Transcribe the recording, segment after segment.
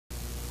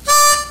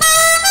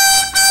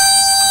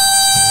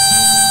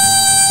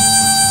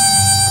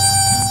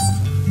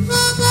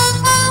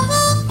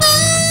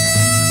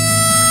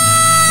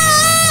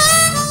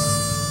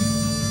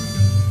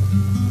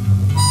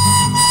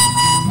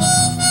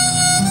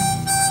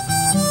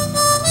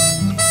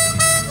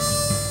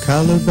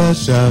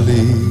Calabash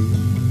Alley,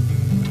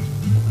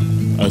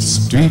 a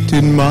street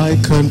in my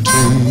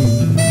country,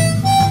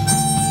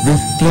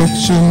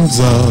 reflections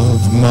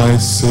of my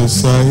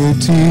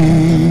society.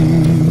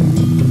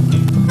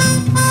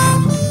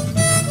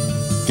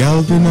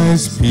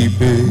 Galvanized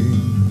peeping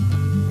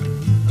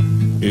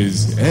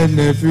is an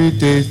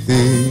everyday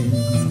thing.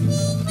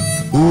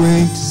 Who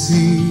ain't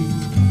see,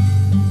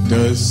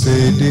 does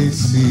say they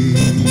see.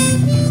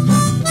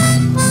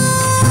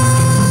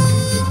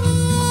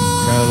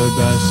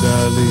 Calabash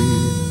Alley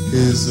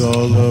is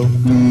all a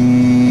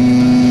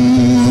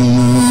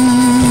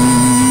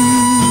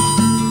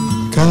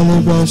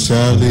Calabash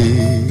Alley,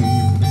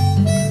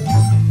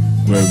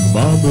 where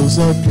marbles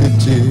are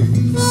pitching,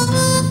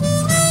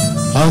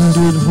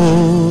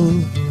 100-hole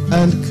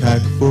and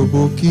cack for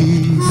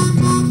bookie.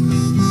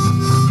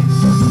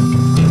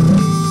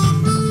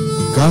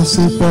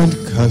 Gossip and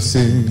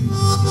cussing,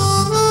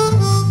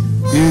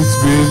 it's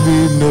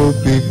really no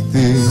big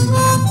thing.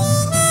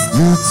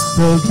 Youths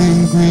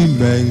pelting green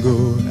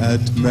mango at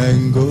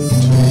mango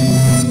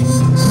trees.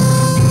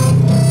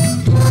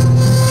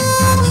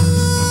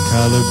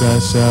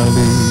 Calabash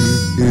Alley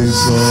is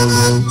all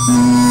over.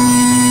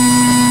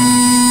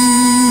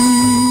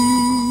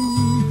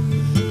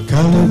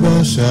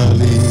 Calabash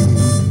Alley,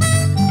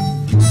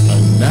 a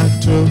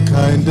natural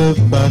kind of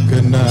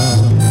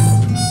bacchanal,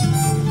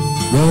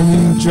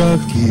 running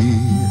jockey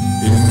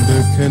in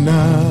the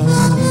canal.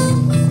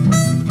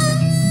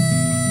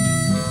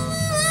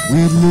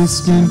 We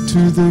listen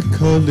to the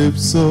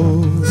calypso,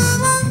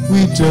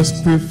 we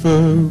just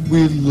prefer,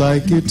 we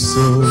like it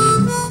so.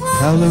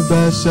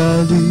 Calabash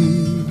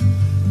Alley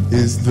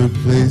is the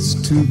place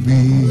to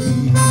be.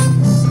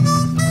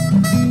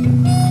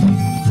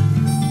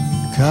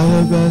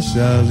 Calabash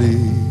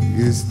Alley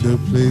is the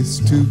place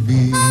to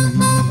be.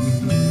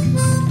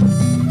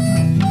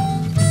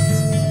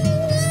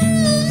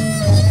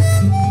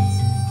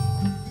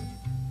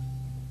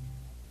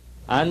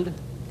 And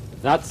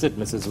that's it,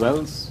 Mrs.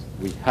 Wells.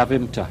 We have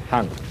him to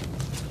hang.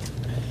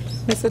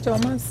 Mr.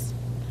 Thomas,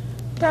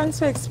 thanks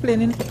for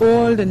explaining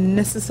all the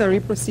necessary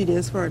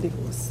procedures for a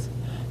divorce.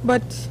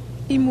 But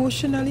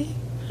emotionally,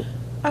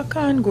 I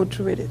can't go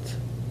through with it.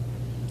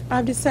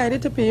 I've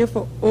decided to pay you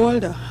for all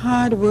the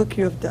hard work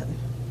you have done.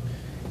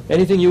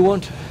 Anything you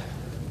want?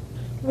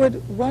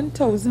 Would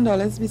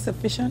 $1,000 be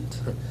sufficient?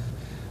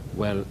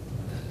 Well,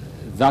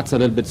 that's a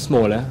little bit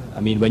smaller. I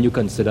mean, when you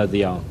consider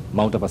the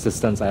amount of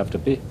assistance I have to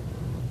pay.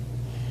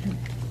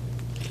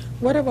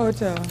 What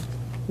about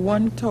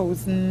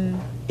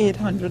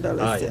 $1,800?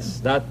 Ah, yes,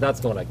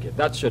 that's more like it.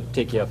 That should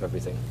take care of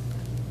everything.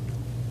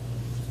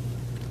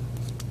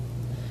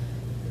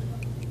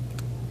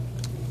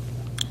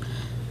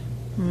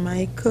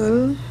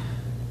 Michael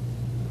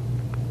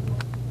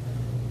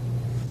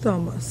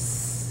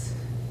Thomas.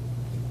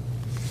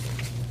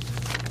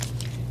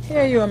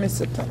 Here you are,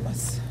 Mr.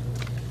 Thomas.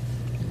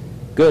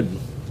 Good.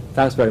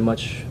 Thanks very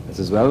much,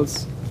 Mrs.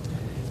 Wells.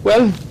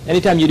 Well,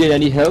 anytime you need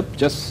any help,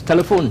 just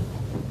telephone.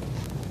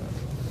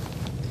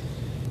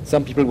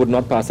 Some people would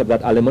not pass up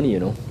that alimony, you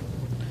know.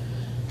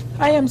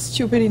 I am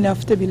stupid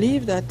enough to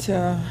believe that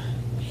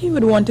he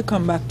would want to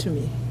come back to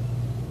me.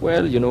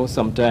 Well, you know,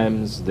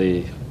 sometimes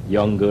the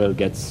young girl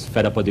gets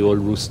fed up with the old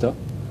rooster,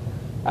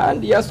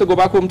 and he has to go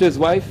back home to his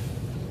wife,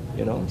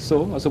 you know,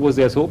 so I suppose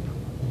there's hope.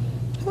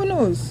 Who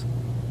knows?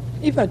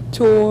 If a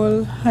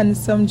tall,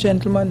 handsome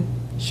gentleman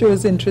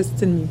shows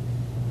interest in me,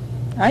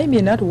 I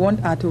may not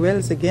want Arthur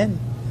Wells again.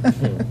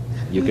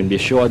 You can be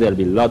sure there'll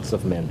be lots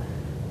of men.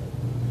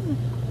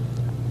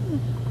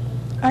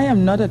 I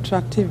am not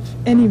attractive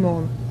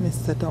anymore,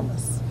 Mr.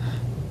 Thomas.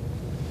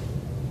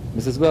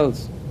 Mrs.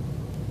 Wells,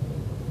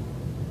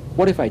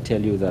 what if I tell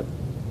you that...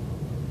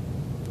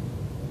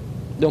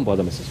 Don't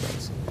bother, Mrs.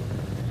 Wells.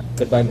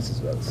 Goodbye,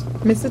 Mrs. Wells.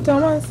 Mr.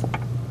 Thomas,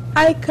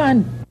 I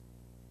can't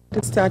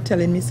start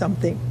telling me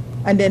something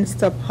and then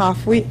stop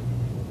halfway.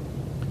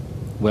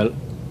 Well,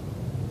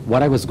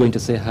 what I was going to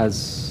say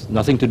has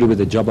nothing to do with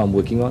the job I'm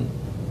working on.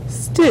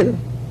 Still,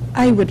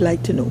 I would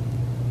like to know.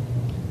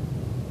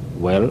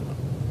 Well,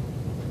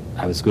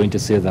 I was going to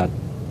say that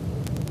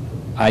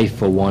I,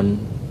 for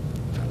one,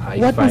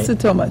 What, Mr.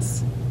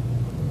 Thomas?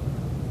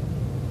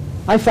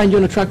 I find you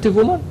an attractive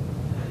woman.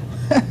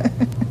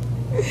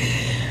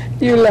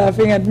 You're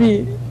laughing at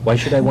me. Why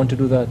should I want to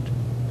do that?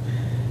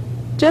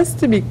 Just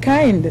to be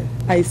kind,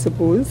 I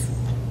suppose.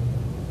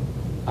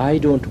 I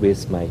don't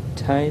waste my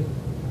time,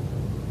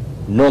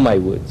 nor my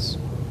words.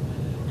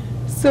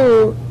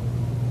 So,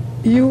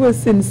 you were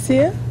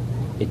sincere?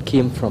 It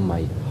came from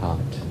my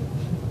heart.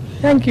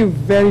 Thank you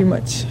very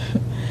much.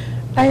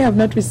 I have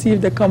not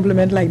received a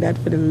compliment like that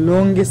for the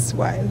longest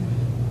while.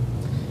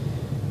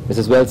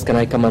 Mrs. Wells, can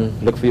I come and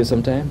look for you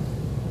sometime?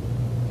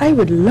 I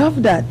would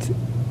love that,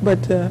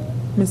 but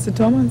Mr.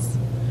 Thomas,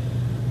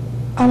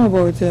 I'm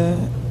about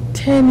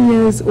 10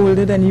 years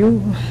older than you.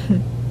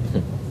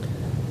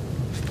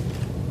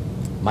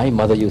 My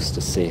mother used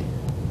to say,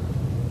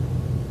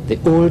 the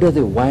older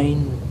the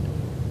wine,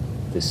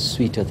 the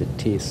sweeter the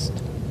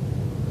taste.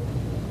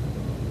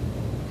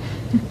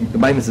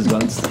 Goodbye, Mrs.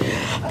 Wells.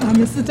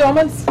 Mr.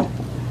 Thomas,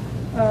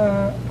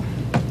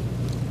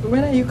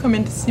 when are you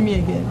coming to see me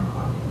again?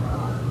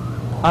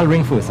 I'll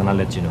ring first and I'll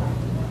let you know.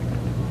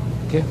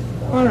 Okay?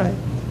 All right.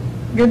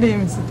 Good day,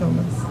 Mr.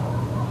 Thomas.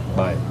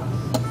 Bye.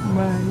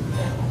 Bye.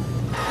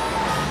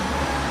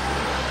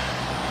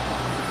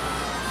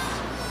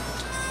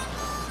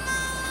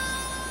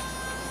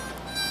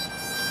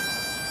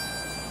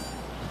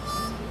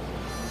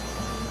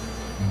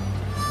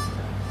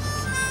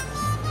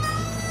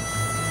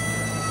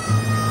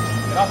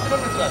 Good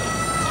afternoon, Miss Wells.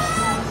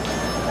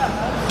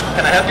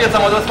 Can I help you with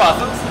some of those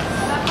parcels?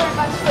 Not very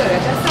much further,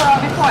 just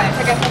around the corner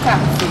to get the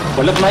taxi.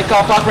 Well, look, my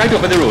car parked right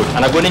over the road,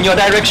 and I'm going in your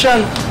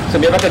direction. So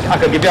maybe I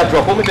could give you a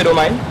drop home if you don't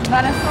mind.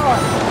 Not at all.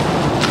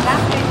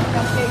 That's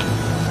it.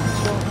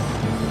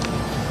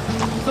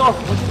 So,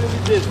 what do you do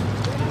with this?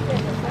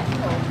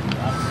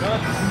 That's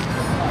good.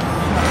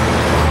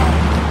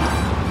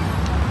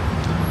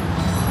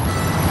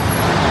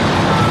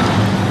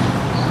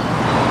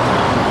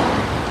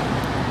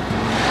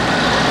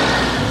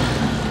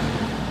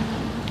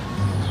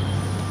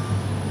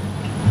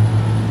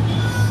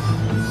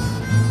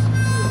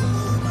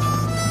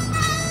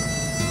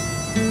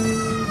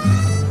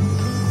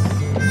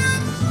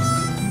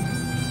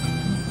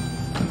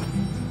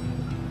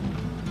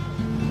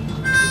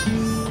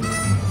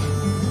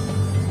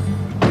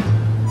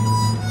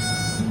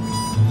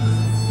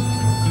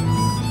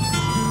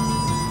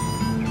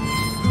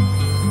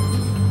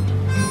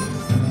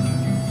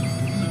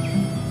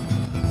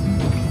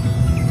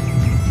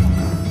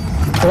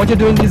 So what you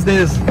doing these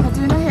days? I'm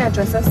doing a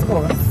hairdresser's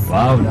course.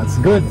 Wow, that's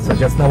good. So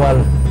just now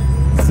I'll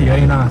see you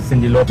in a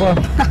Cindy Lauper.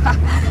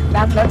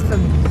 That's not for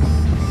me.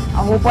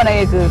 I hope one of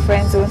your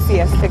girlfriends won't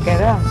see us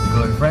together.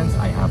 Girlfriends?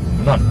 I have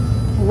none.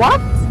 What?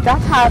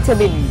 That's hard to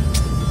believe.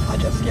 I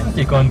just can't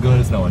take on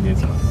girls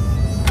nowadays.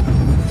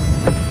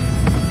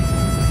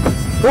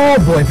 Oh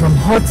boy, from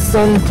hot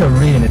sun to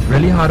rain, it's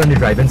really hard on the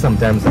driving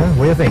sometimes, huh?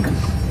 What do you think?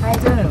 I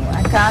don't know.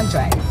 I can't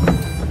drive.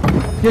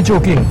 You're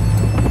joking.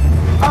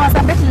 I was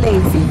a bit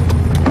lazy.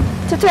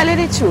 To tell you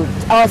the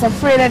truth, I was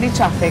afraid of the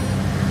traffic.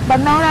 But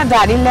now that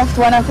Daddy left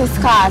one of his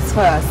cars for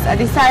us, I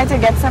decided to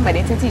get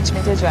somebody to teach me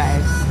to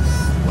drive.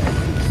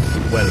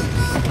 Well,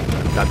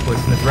 that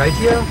person is right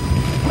here.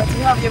 But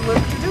you have your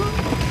work to do.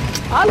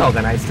 I'll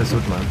organize the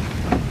suit, man.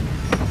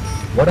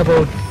 What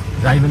about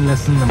driving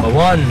lesson number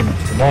 1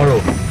 tomorrow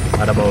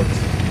at about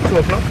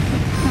 2 o'clock?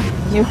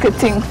 You could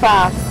think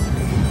fast.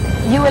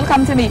 You will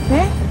come to meet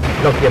me?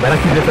 Look, you better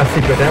keep this a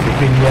secret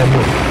between me and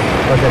you.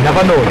 Because you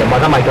never know, the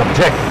mother might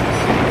object.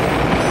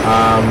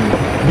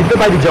 Meet me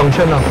by the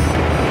junction now.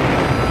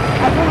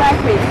 I don't like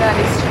waiting on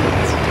the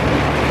street.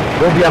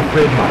 Don't be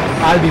afraid, man.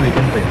 I'll be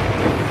waiting for you.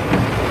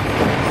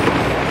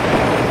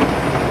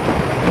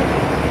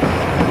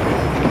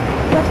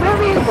 But where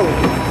will you go?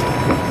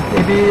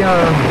 Maybe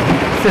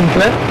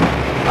Sinclair.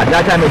 At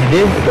that time of the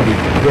day, it will be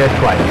very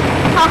quiet.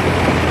 Ha!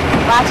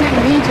 Imagine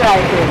me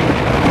driving.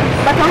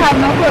 But I have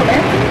no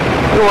permit.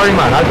 Don't worry,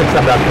 man. I'll fix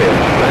up that for you.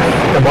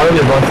 Right? Tomorrow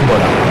we'll go and see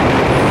Mora.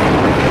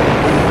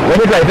 When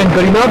you're driving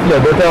good enough,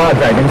 you'll go to our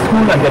driving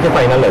school and get your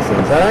final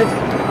lessons, alright?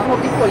 I hope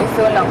the police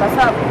don't lock us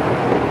up.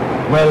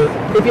 Well,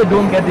 if you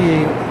don't get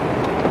the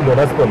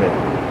loader's permit,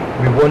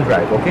 we won't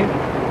drive, okay?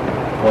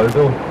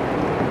 Although,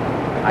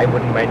 I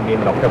wouldn't mind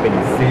being locked up in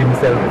the same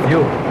cell with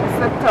you.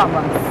 Mr.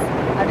 Thomas,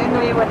 I didn't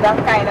know you were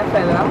that kind of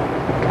fella.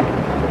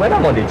 When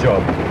I'm on the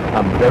job,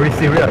 I'm very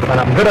serious and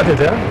I'm good at it,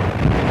 eh?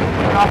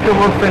 After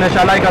work finish,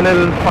 I like a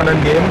little fun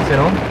and games,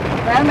 you know?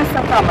 Well,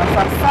 Mr. Thomas,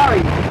 I'm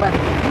sorry, but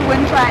you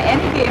wouldn't try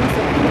any games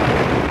with me.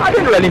 I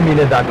didn't really mean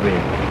it that way.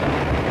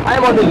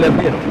 I'm on the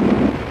level, you know.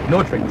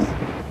 No tricks.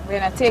 We're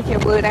gonna take your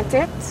word at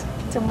it.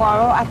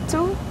 Tomorrow at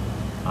 2.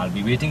 I'll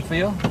be waiting for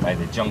you by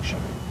the junction.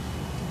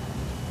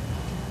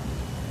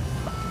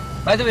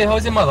 By the way,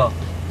 how's your mother?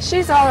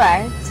 She's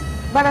alright,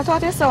 but I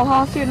thought you saw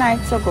her a few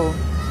nights ago.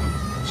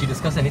 She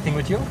discuss anything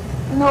with you?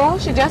 No,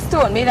 she just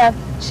told me that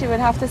she would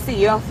have to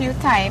see you a few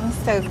times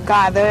to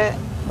gather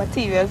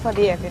material for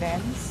the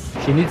evidence.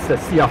 She needs to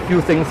see a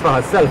few things for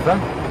herself, huh?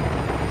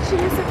 She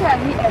used to tell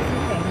me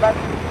everything, but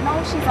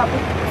now she's a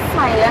bit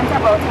silent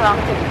about her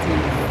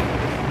activities.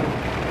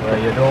 Well,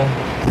 you don't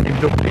seem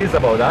too pleased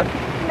about that.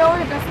 No,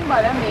 it doesn't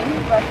bother me,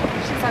 but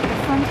she's a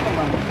different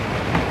woman.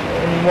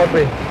 In what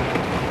way?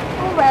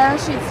 Oh, well,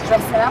 she's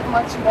dressing up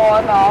much more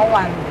now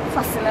and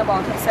fussing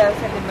about herself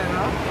in the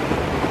mirror.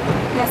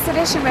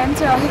 Yesterday she went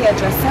to a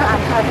hairdresser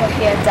and had her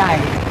hair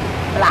dyed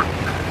black.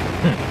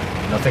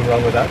 Nothing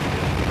wrong with that.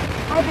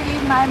 I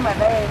believe my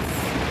mother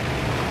is...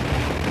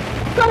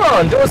 Come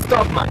on, don't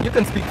stop, man. You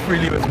can speak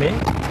freely with me.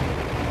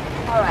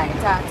 Alright,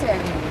 I'll tell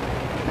you.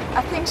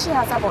 I think she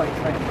has a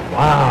boyfriend.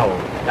 Wow,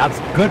 that's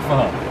good for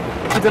her.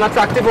 She's an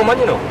attractive woman,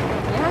 you know.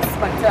 Yes,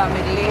 but a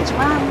middle-aged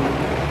man.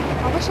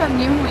 I wish I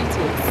knew who it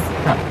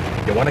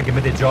is. You want to give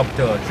me the job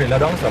to trail her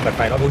down so I can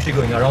find out who she's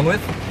going around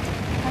with?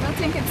 I don't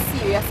think it's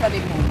serious at the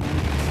moment.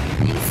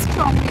 These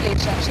strong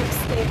relationships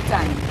take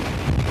time.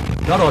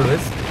 Not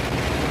always.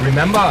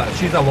 Remember,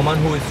 she's a woman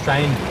who is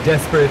trying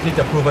desperately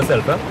to prove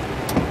herself, huh?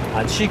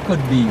 And she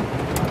could be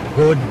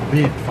good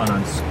bait for an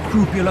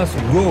unscrupulous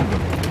rogue.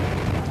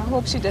 I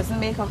hope she doesn't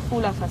make a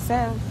fool of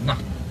herself. Nah,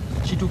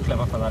 she too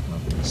clever for that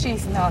now.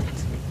 She's not.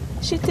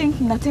 She thinks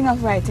nothing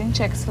of writing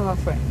checks for her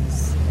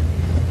friends.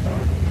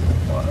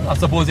 Well, I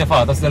suppose your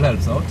father still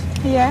helps out.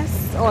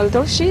 Yes,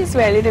 although she's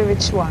really the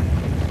rich one.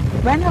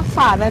 When her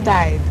father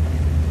died,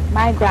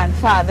 my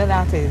grandfather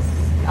that is,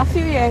 a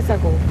few years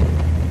ago,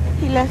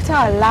 he left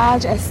her a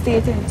large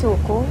estate in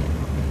Toko,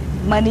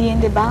 money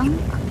in the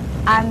bank,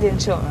 and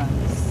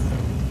insurance.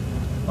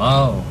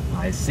 Oh,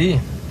 I see.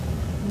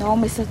 Now,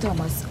 Mr.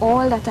 Thomas,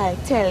 all that I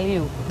tell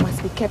you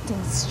must be kept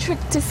in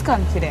strictest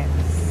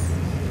confidence.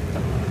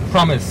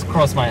 Promise,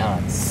 cross my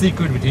heart.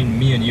 Secret between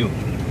me and you.